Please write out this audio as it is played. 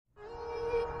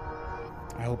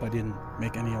I hope I didn't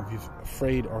make any of you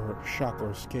afraid or shocked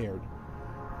or scared.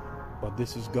 But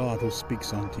this is God who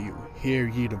speaks unto you. Hear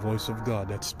ye the voice of God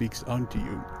that speaks unto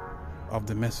you of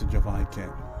the message of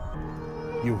ICAM.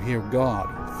 You hear God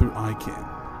through ICAM.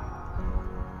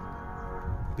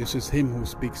 This is Him who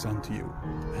speaks unto you.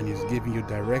 And He's giving you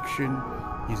direction.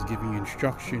 He's giving you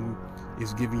instruction.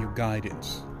 He's giving you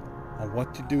guidance on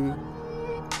what to do,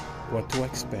 what to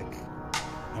expect,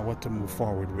 and what to move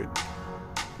forward with.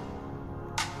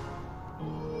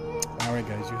 Alright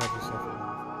guys, you have yourself a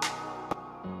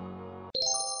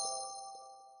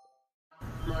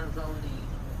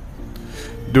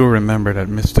Do remember that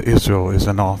Mr. Israel is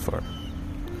an author.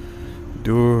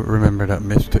 Do remember that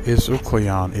Mr. Israel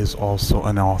Cleon is also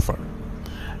an author.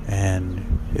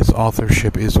 And his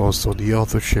authorship is also the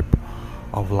authorship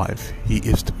of life. He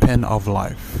is the pen of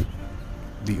life,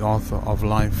 the author of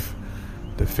life,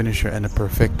 the finisher and the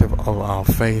perfecter of our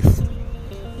faith.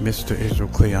 Mr. Israel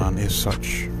Cleon is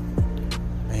such.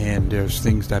 And there's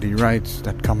things that he writes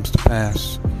that comes to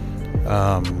pass.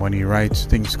 When he writes,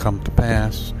 things come to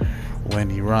pass. When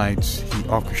he writes, he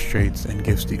orchestrates and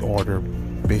gives the order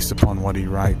based upon what he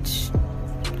writes.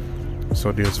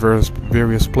 So there's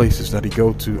various places that he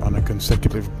go to on a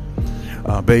consecutive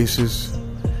basis.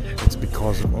 It's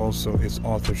because of also his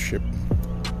authorship.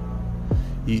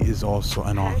 He is also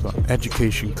an author.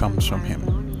 Education comes from him,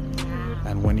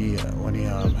 and when he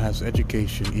has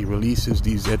education, he releases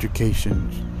these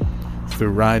educations through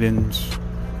writings,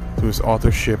 through his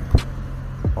authorship,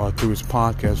 or through his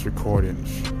podcast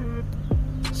recordings.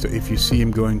 So if you see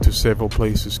him going to several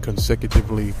places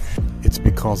consecutively, it's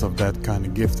because of that kind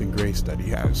of gift and grace that he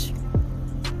has.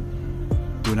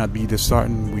 Do not be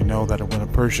disheartened. We know that when a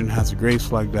person has a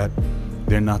grace like that,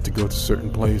 they're not to go to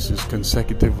certain places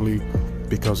consecutively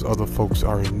because other folks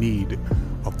are in need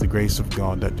of the grace of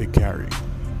God that they carry.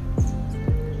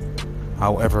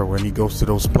 However, when he goes to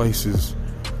those places,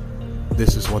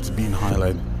 this is what's being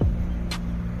highlighted.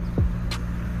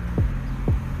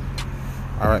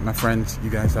 Alright, my friends, you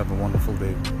guys have a wonderful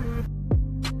day.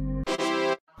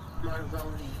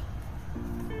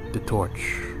 The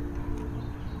torch.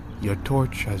 Your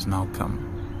torch has now come.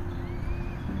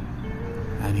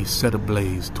 And he's set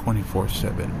ablaze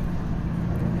 24/7.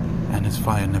 And his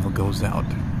fire never goes out.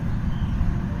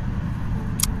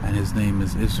 And his name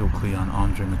is Israel Cleon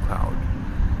Andre McLeod.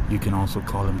 You can also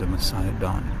call him the Messiah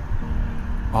Don.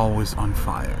 Always on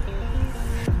fire.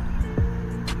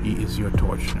 He is your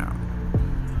torch now.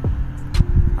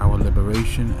 Our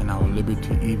liberation and our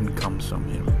liberty even comes from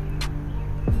him.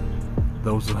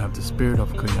 Those who have the spirit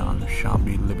of Cleon shall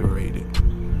be liberated,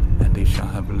 and they shall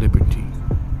have liberty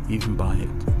even by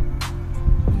it.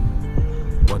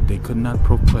 What they could not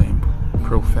proclaim,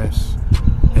 profess,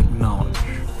 acknowledge,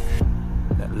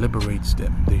 that liberates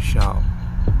them, they shall.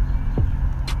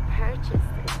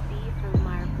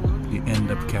 The end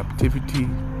of captivity,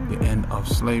 the end of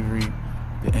slavery,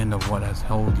 the end of what has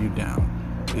held you down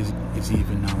is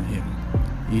even now him,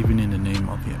 even in the name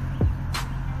of him.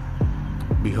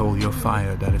 Behold your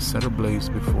fire that is set ablaze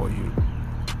before you,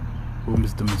 whom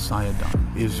is the Messiah done,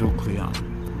 Israel Cleon,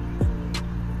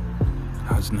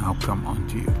 has now come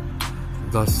unto you.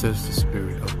 Thus says the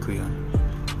Spirit of Cleon.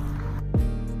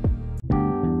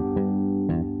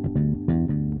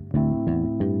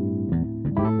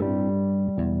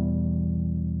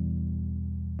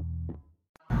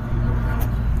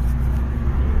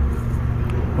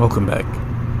 Welcome back.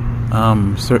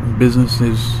 Certain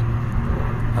businesses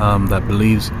that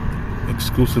believes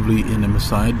exclusively in the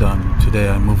Messiah done, today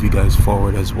I move you guys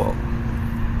forward as well.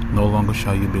 No longer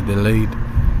shall you be delayed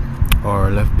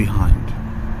or left behind.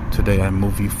 Today I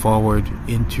move you forward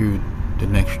into the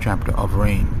next chapter of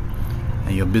reign,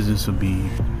 and your business will be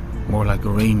more like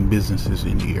reign businesses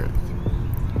in the earth.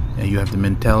 And you have the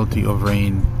mentality of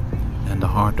reign and the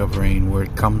heart of reign, where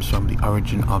it comes from, the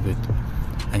origin of it.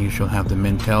 And you shall have the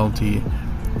mentality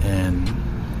and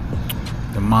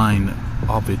the mind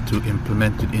of it to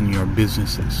implement it in your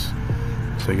businesses.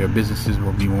 So your businesses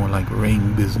will be more like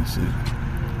reign businesses.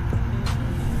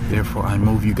 Therefore, I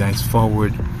move you guys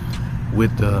forward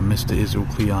with Mr. Israel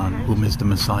Cleon, whom is the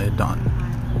Messiah done.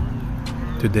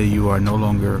 Today you are no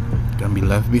longer going to be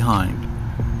left behind,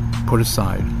 put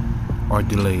aside, or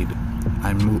delayed.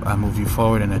 I move you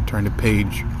forward, and I turn the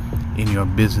page in your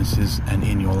businesses and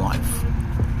in your life.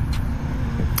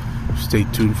 Stay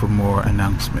tuned for more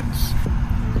announcements.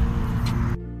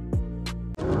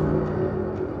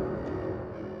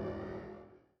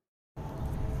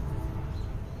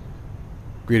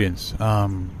 Greetings.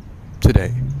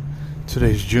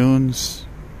 Today's June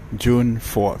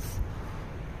 4th,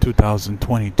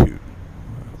 2022.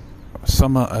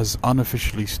 Summer has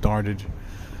unofficially started,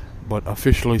 but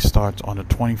officially starts on the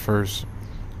 21st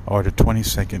or the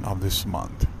 22nd of this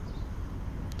month.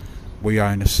 We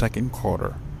are in the second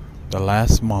quarter, the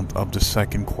last month of the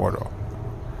second quarter,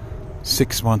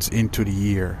 6 months into the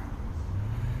year.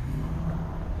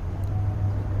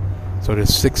 So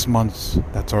there's 6 months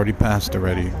that's already passed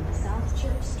already.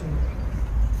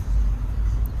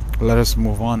 Let us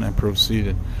move on and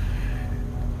proceed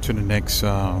to the next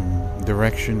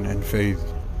direction and faith.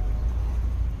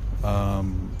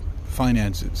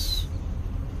 Finances.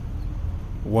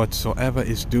 Whatsoever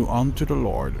is due unto the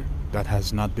Lord that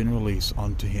has not been released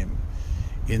unto him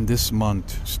in this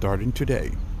month, starting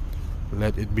today,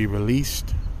 let it be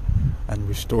released and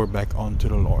restored back unto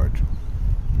the Lord.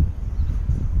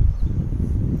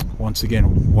 Once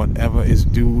again, whatever is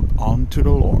due unto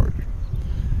the Lord,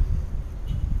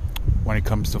 when it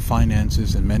comes to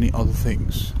finances and many other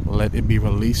things, let it be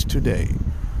released today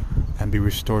and be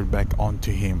restored back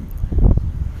unto him.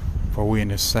 For we in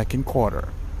the second quarter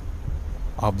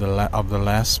of the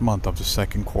last month of the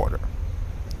second quarter,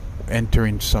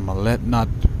 entering summer. Let not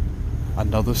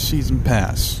another season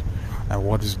pass, and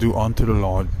what is due unto the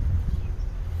Lord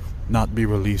not be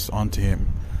released unto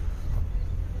him.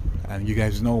 And you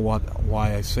guys know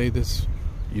why I say this.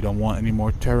 You don't want any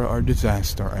more terror or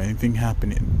disaster or anything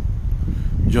happening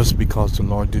just because the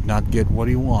Lord did not get what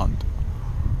he wanted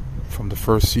from the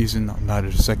first season, neither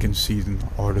the second season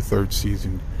or the third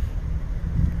season.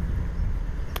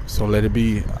 So let it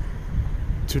be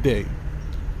today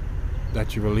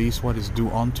that you release what is due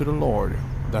unto the Lord,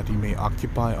 that he may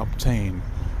occupy, obtain,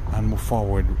 and move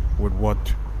forward with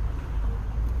what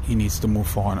he needs to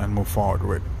move on and move forward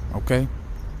with. Okay?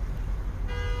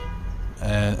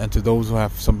 And to those who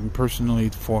have something personally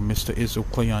for Mr. Israel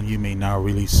Cleon, you may now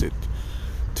release it.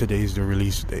 Today is the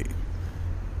release day.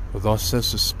 Thus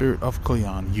says the Spirit of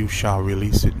Cleon, you shall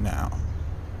release it now.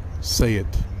 Say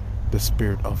it, the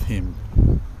Spirit of him.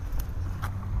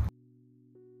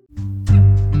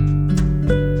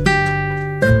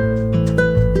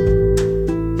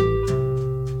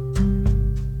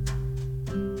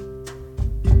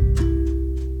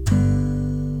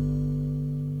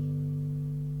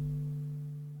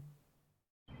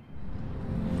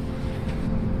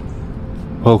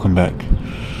 Welcome back.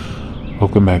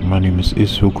 Welcome back. My name is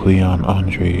Isu Cleon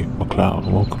Andre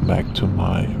McLeod. Welcome back to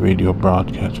my radio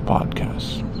broadcast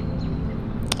podcast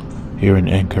here in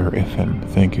Anchor FM.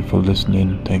 Thank you for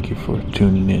listening. Thank you for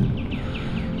tuning in.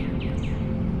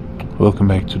 Welcome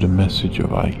back to the message of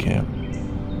ICAM,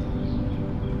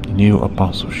 the new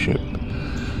apostleship,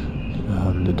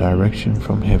 the direction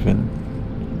from heaven,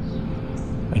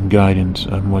 and guidance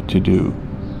on what to do,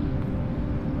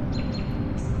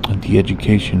 and the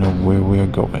education of where we are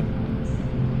going.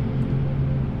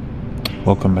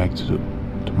 Welcome back to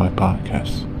my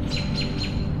podcast.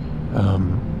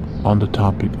 On the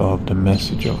topic of the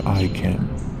message of ICAM.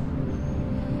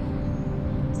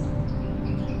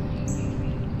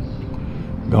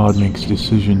 God makes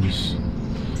decisions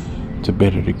to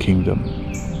better the kingdom.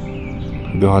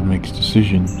 God makes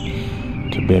decisions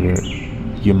to better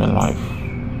human life.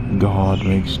 God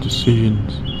makes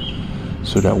decisions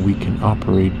so that we can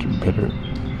operate better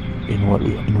in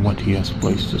what he has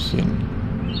placed us in.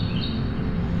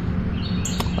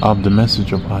 Of the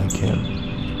message of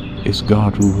ICAM is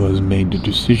God who has made the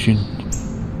decision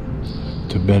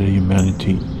to better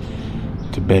humanity,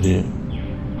 to better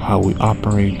how we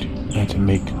operate, and to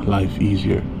make life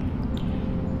easier.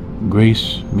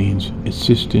 Grace means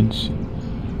assistance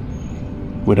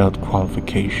without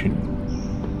qualification.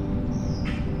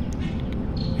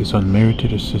 It's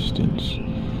unmerited assistance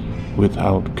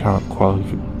without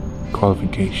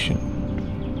qualification.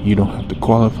 You don't have to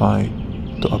qualify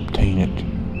to obtain it.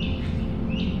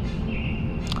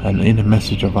 And in the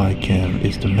message of ICAM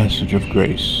is the message of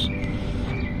grace.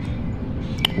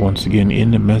 Once again, in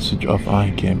the message of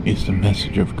ICAM is the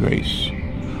message of grace,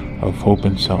 of hope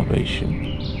and salvation.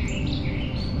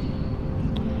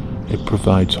 It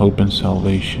provides hope and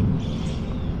salvation,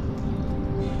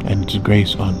 and it's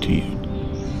grace unto you.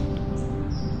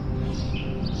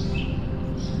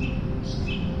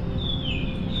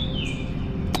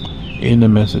 In the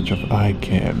message of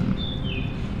ICAM,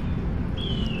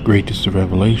 great is the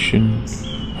revelation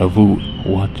of who,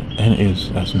 what, and is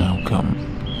has now come.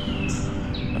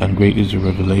 And great is the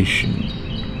revelation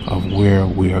of where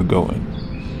we are going.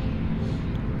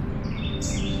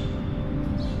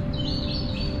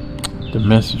 The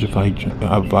message of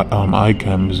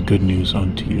ICAM is good news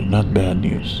unto you, not bad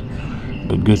news,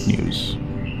 but good news.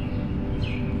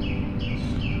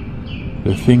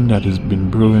 The thing that has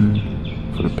been brewing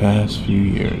for the past few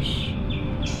years,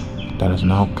 that has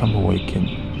now come awakened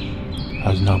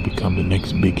has now become the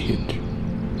next big hit.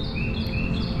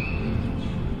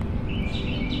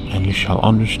 And you shall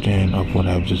understand of what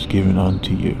I have just given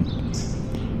unto you.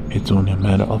 It's only a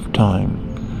matter of time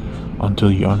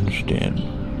until you understand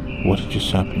what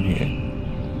just happened here.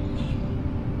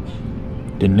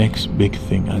 The next big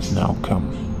thing has now come.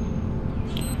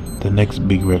 The next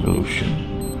big revolution.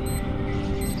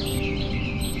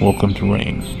 Welcome to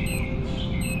reign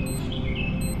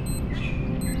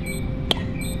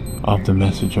of the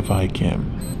message of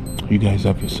ICAM. You guys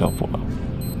have yourself a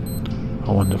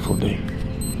wonderful day.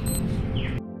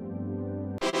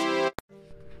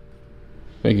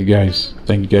 Thank you guys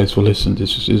for listening.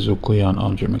 This is Israel Cleon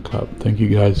on German Club. Thank you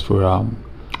guys for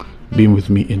being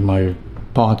with me in my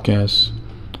podcast.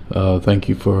 Thank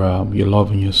you for your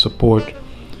love and your support.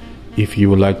 If you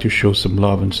would like to show some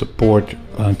love and support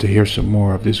to hear some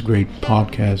more of this great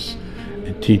podcast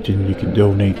and teaching, you can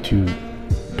donate to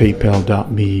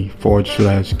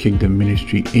paypal.me/Kingdom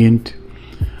Ministry Int,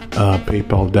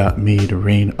 paypal.me The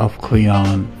Reign of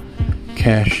Cleon,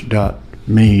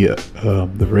 cash.me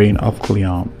The Reign of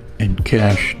Cleon, and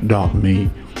cash.me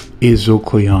Israel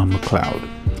Cleon McLeod.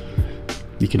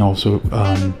 You can also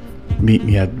meet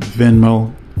me at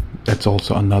Venmo. That's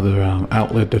also another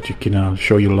outlet that you can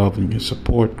show your love and your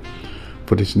support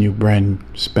for this new brand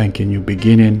spanking new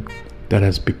beginning that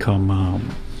has become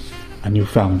a new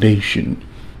foundation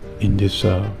in this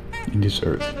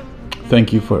earth.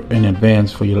 Thank you in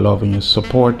advance for your love and your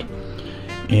support,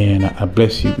 and I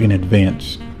bless you in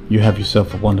advance. You have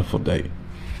yourself a wonderful day.